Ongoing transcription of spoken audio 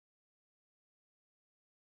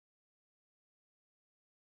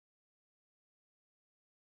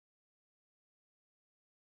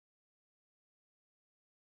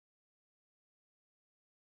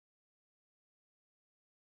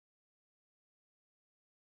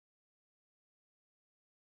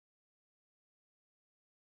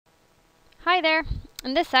Hi there!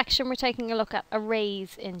 In this section we're taking a look at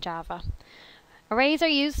arrays in Java. Arrays are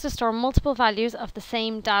used to store multiple values of the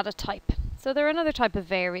same data type, so they're another type of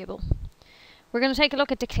variable. We're going to take a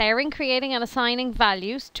look at declaring, creating and assigning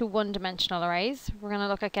values to one-dimensional arrays. We're going to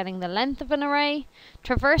look at getting the length of an array,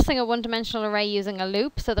 traversing a one-dimensional array using a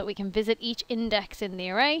loop so that we can visit each index in the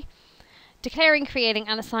array, declaring, creating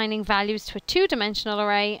and assigning values to a two-dimensional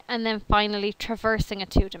array, and then finally traversing a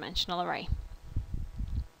two-dimensional array.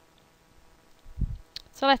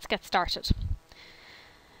 So let's get started.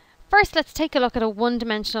 First, let's take a look at a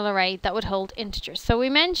one-dimensional array that would hold integers. So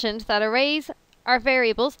we mentioned that arrays are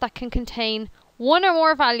variables that can contain one or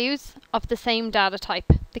more values of the same data type.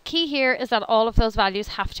 The key here is that all of those values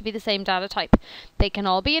have to be the same data type. They can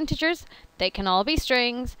all be integers, they can all be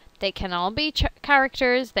strings, they can all be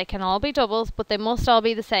characters, they can all be doubles, but they must all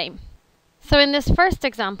be the same. So in this first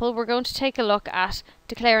example, we're going to take a look at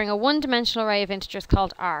declaring a one-dimensional array of integers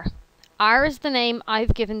called R. R is the name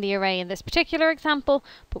I've given the array in this particular example,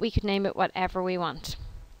 but we could name it whatever we want.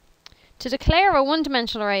 To declare a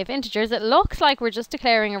one-dimensional array of integers, it looks like we're just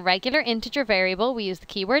declaring a regular integer variable. We use the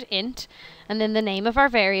keyword int, and then the name of our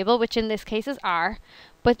variable, which in this case is R.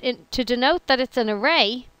 But to denote that it's an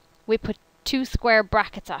array, we put two square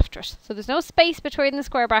brackets after it. So there's no space between the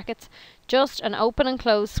square brackets, just an open and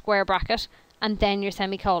closed square bracket, and then your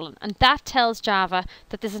semicolon. And that tells Java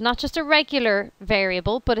that this is not just a regular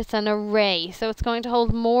variable, but it's an array. So it's going to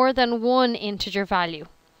hold more than one integer value.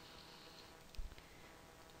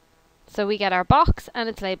 So we get our box and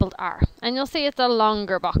it's labeled R. And you'll see it's a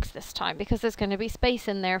longer box this time because there's going to be space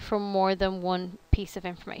in there for more than one piece of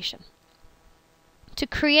information. To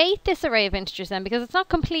create this array of integers then, because it's not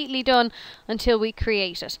completely done until we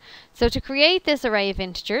create it. So to create this array of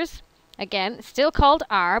integers, again, it's still called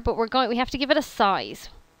R, but we have to give it a size.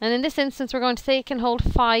 And in this instance, we're going to say it can hold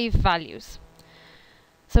 5 values.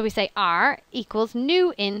 So we say R equals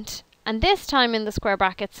new int, and this time in the square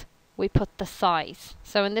brackets, we put the size.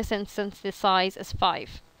 So in this instance, the size is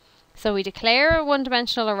 5. So we declare a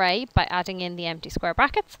one-dimensional array by adding in the empty square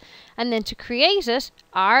brackets, and then to create it,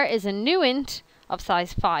 R is a new int of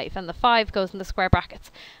size 5, and the 5 goes in the square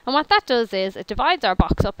brackets. And what that does is it divides our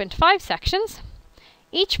box up into 5 sections.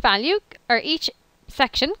 Each value, or each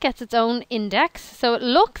section, gets its own index, so it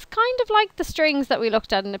looks kind of like the strings that we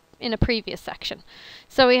looked at in a previous section.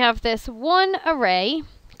 So we have this one array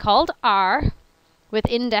called R with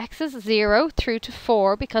indexes 0 through to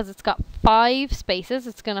 4 because it's got 5 spaces.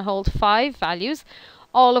 It's going to hold 5 values,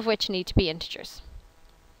 all of which need to be integers.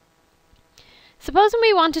 Supposing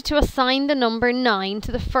we wanted to assign the number 9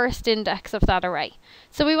 to the first index of that array.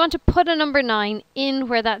 So we want to put a number 9 in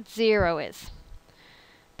where that 0 is.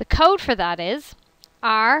 The code for that is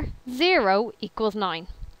R0 equals 9.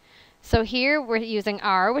 So here we're using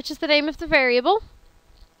R, which is the name of the variable.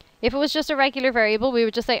 If it was just a regular variable, we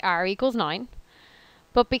would just say R equals 9.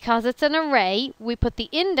 But because it's an array, we put the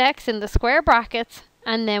index in the square brackets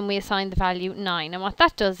and then we assign the value 9. And what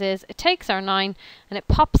that does is it takes our 9 and it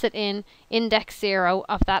pops it in index 0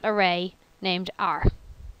 of that array named R.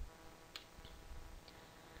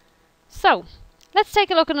 So let's take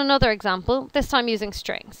a look at another example, this time using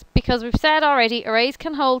strings. Because we've said already, arrays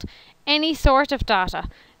can hold any sort of data,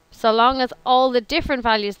 so long as all the different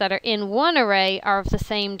values that are in one array are of the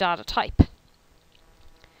same data type.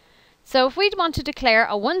 So if we'd want to declare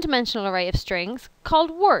a one-dimensional array of strings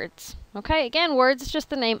called words, okay, again, words is just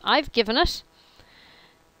the name I've given it.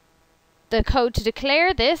 The code to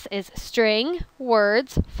declare this is string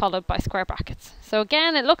words followed by square brackets. So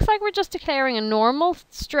again, it looks like we're just declaring a normal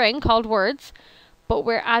string called words, but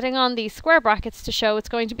we're adding on these square brackets to show it's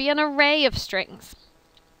going to be an array of strings.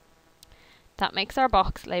 That makes our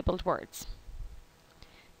box labeled words.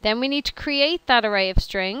 Then we need to create that array of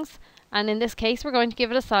strings, and in this case we're going to give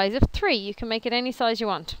it a size of 3. You can make it any size you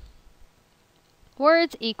want.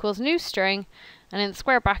 Words equals new string, and in the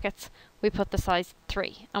square brackets we put the size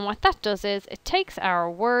 3. And what that does is it takes our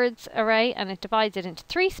words array and it divides it into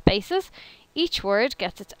 3 spaces. Each word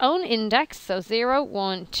gets its own index, so 0,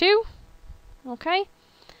 1, 2. Okay,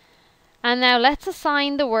 and now let's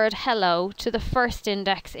assign the word hello to the first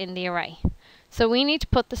index in the array. So we need to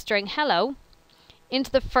put the string hello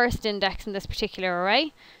into the first index in this particular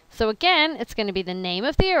array. So again, it's going to be the name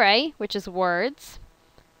of the array, which is words,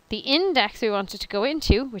 the index we want it to go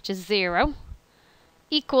into, which is 0,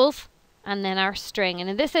 equals, and then our string. And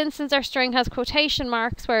in this instance, our string has quotation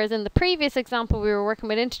marks, whereas in the previous example, we were working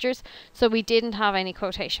with integers, so we didn't have any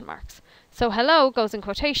quotation marks. So hello goes in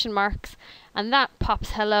quotation marks, and that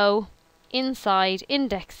pops hello inside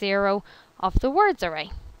index 0 of the words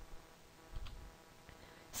array.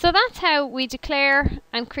 So that's how we declare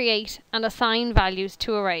and create and assign values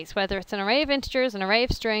to arrays, whether it's an array of integers, an array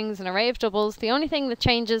of strings, an array of doubles. The only thing that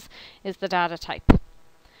changes is the data type.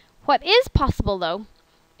 What is possible though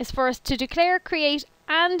is for us to declare, create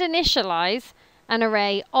and initialize an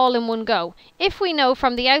array all in one go, if we know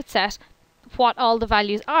from the outset what all the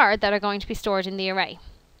values are that are going to be stored in the array.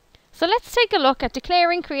 So let's take a look at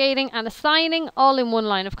declaring, creating and assigning all in one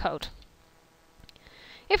line of code.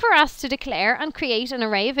 If we're asked to declare and create an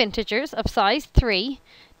array of integers of size 3,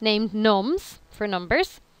 named nums for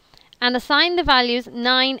numbers, and assign the values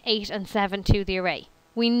 9, 8 and 7 to the array.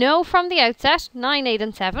 We know from the outset 9, 8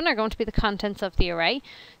 and 7 are going to be the contents of the array,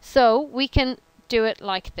 so we can do it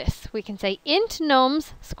like this. We can say int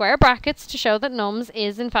nums, square brackets to show that nums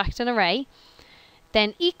is in fact an array,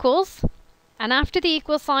 then equals, and after the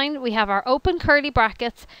equal sign we have our open curly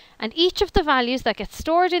brackets, and each of the values that get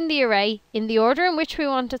stored in the array in the order in which we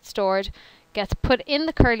want it stored gets put in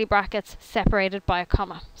the curly brackets separated by a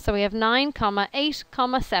comma. So we have 9, 8,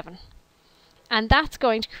 7. And that's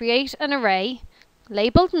going to create an array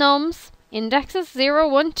labelled nums, indexes 0,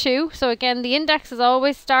 1, 2. So again, the indexes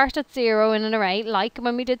always start at 0 in an array, like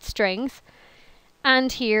when we did strings.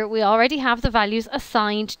 And here we already have the values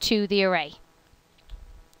assigned to the array.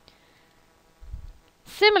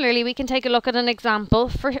 Similarly, we can take a look at an example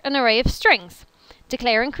for an array of strings.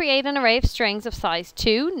 Declare and create an array of strings of size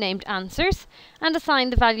 2, named answers, and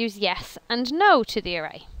assign the values yes and no to the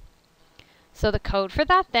array. So the code for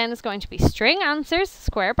that then is going to be string answers,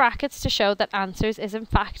 square brackets to show that answers is in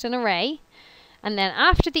fact an array. And then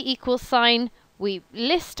after the equal sign, we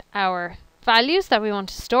list our values that we want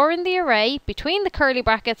to store in the array between the curly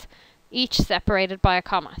brackets, each separated by a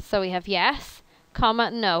comma. So we have yes,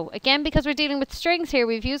 comma, no. Again, because we're dealing with strings here,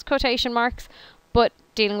 we've used quotation marks, but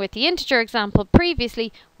dealing with the integer example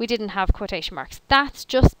previously, we didn't have quotation marks. That's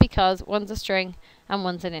just because one's a string and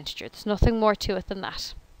one's an integer. There's nothing more to it than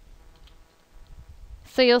that.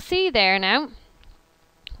 So you'll see there now,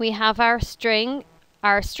 we have our string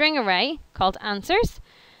array called answers,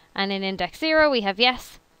 and in index 0 we have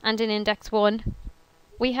yes, and in index 1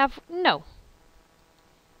 we have no.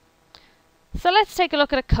 So let's take a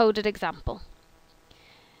look at a coded example.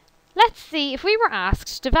 Let's see if we were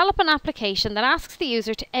asked to develop an application that asks the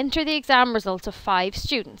user to enter the exam results of 5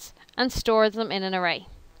 students and stores them in an array.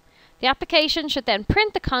 The application should then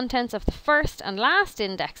print the contents of the first and last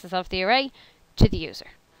indexes of the array to the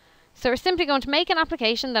user. So we're simply going to make an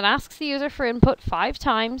application that asks the user for input 5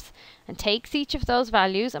 times and takes each of those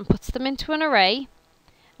values and puts them into an array,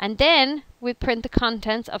 and then we print the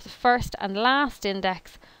contents of the first and last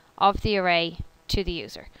index of the array to the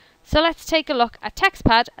user. So let's take a look at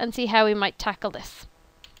TextPad and see how we might tackle this.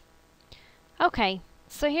 Okay,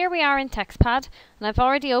 so here we are in TextPad, and I've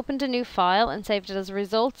already opened a new file and saved it as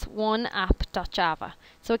results1app.java.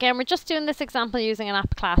 So again, we're just doing this example using an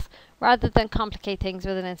app class rather than complicate things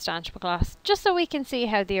with an instantiable class, just so we can see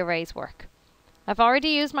how the arrays work. I've already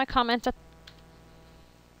used my comment at...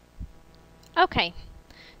 Okay,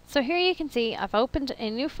 so here you can see I've opened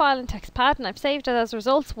a new file in TextPad and I've saved it as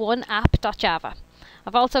results1app.java.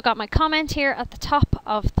 I've also got my comment here at the top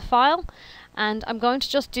of the file, and I'm going to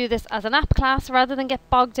just do this as an app class rather than get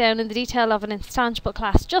bogged down in the detail of an instantiable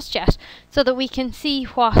class just yet, so that we can see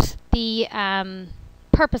what the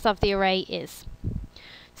purpose of the array is.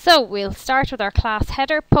 So we'll start with our class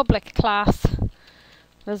header, public class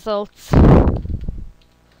results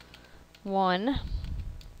 1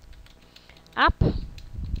 app,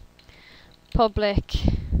 public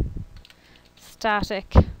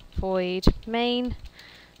static void main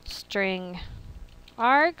string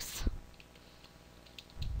args,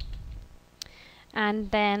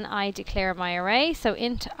 and then I declare my array, so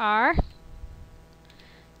int r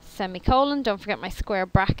semicolon, don't forget my square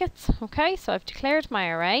brackets. Okay, so I've declared my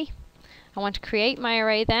array. I want to create my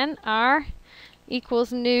array then, r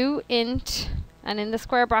equals new int, and in the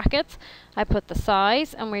square brackets I put the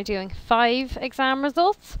size, and we're doing 5 exam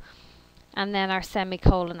results, and then our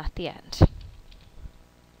semicolon at the end.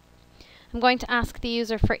 I'm going to ask the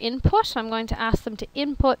user for input. I'm going to ask them to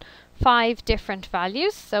input 5 different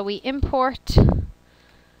values. So we import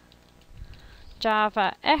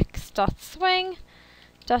java x.swing.j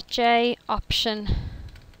option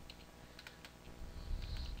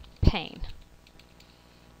pane.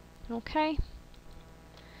 Okay.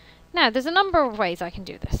 Now there's a number of ways I can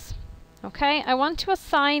do this. Okay, I want to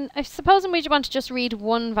assign, supposing we want to just read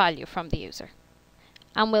one value from the user,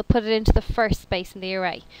 and we'll put it into the first space in the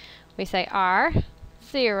array. We say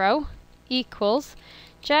r0 equals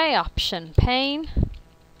j option pane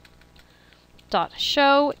dot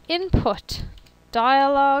show input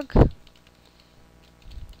dialog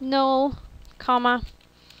null comma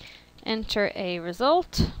enter a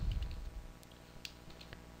result.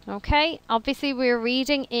 Okay, obviously we're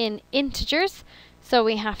reading in integers, so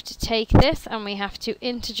we have to take this and we have to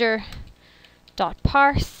integer dot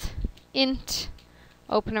parse int,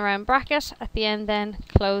 open a round bracket, at the end then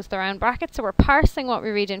close the round bracket. So we're parsing what we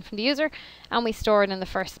read in from the user and we store it in the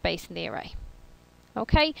first space in the array.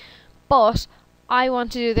 Okay, but I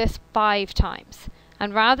want to do this 5 times.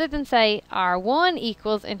 And rather than say r1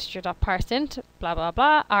 equals integer.parseInt, blah blah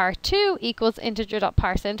blah, r2 equals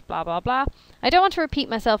integer.parseInt, blah blah blah, I don't want to repeat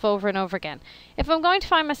myself over and over again. If I'm going to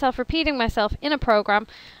find myself repeating myself in a program,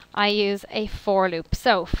 I use a for loop.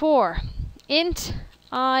 So for int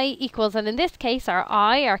I equals, and in this case our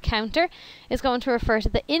I, our counter, is going to refer to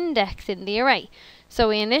the index in the array. So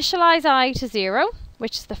we initialize I to 0,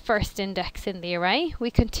 which is the first index in the array. We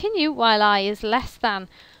continue while I is less than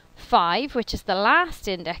 5, which is the last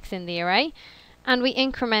index in the array, and we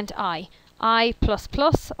increment I plus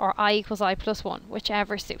plus, or I equals I plus 1,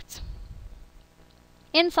 whichever suits.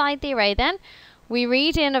 Inside the array then, we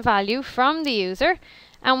read in a value from the user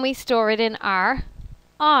and we store it in our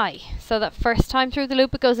I. So that first time through the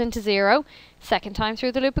loop it goes into 0, second time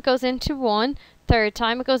through the loop it goes into 1, third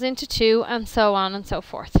time it goes into 2, and so on and so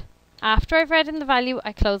forth. After I've read in the value,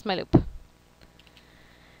 I close my loop.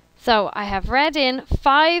 So I have read in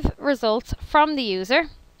 5 results from the user,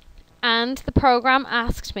 and the program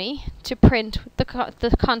asked me to print the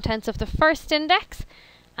contents of the first index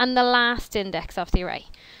and the last index of the array.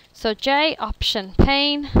 So J option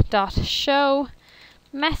pane dot show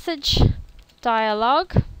message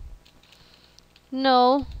dialog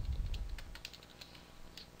null.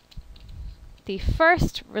 The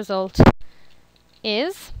first result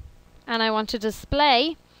is, and I want to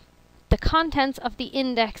display the contents of the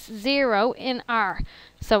index 0 in R.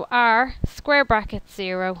 So R square bracket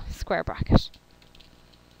 0 square bracket.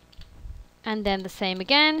 And then the same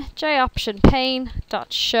again, J option pane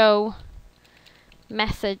dot show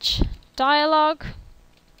message dialog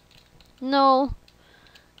null,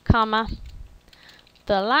 comma,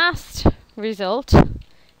 the last result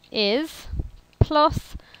is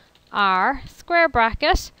plus R square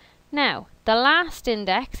bracket. Now the last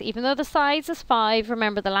index, even though the size is 5,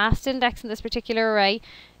 remember the last index in this particular array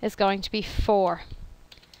is going to be 4.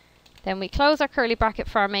 Then we close our curly bracket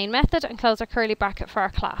for our main method and close our curly bracket for our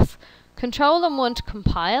class. Control and 1 to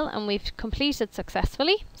compile, and we've completed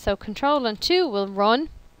successfully. So Control and 2 will run.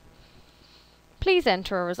 Please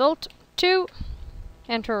enter a result 2,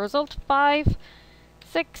 enter a result 5,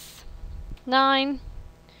 6, 9,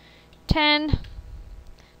 10.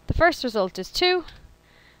 The first result is 2.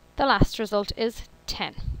 The last result is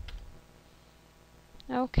 10.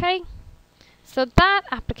 Okay, so that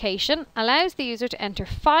application allows the user to enter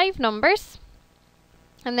 5 numbers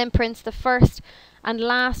and then prints the first and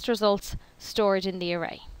last results stored in the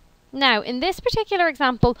array. Now, in this particular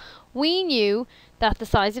example, we knew that the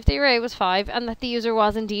size of the array was 5 and that the user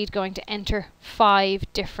was indeed going to enter 5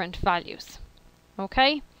 different values.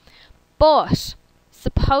 Okay, but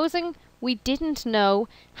supposing we didn't know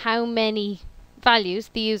how many values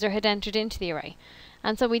the user had entered into the array,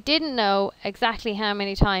 and so we didn't know exactly how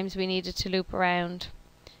many times we needed to loop around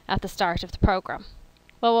at the start of the program.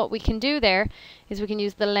 Well, what we can do there is we can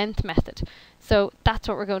use the length method. So that's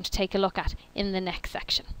what we're going to take a look at in the next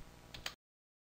section.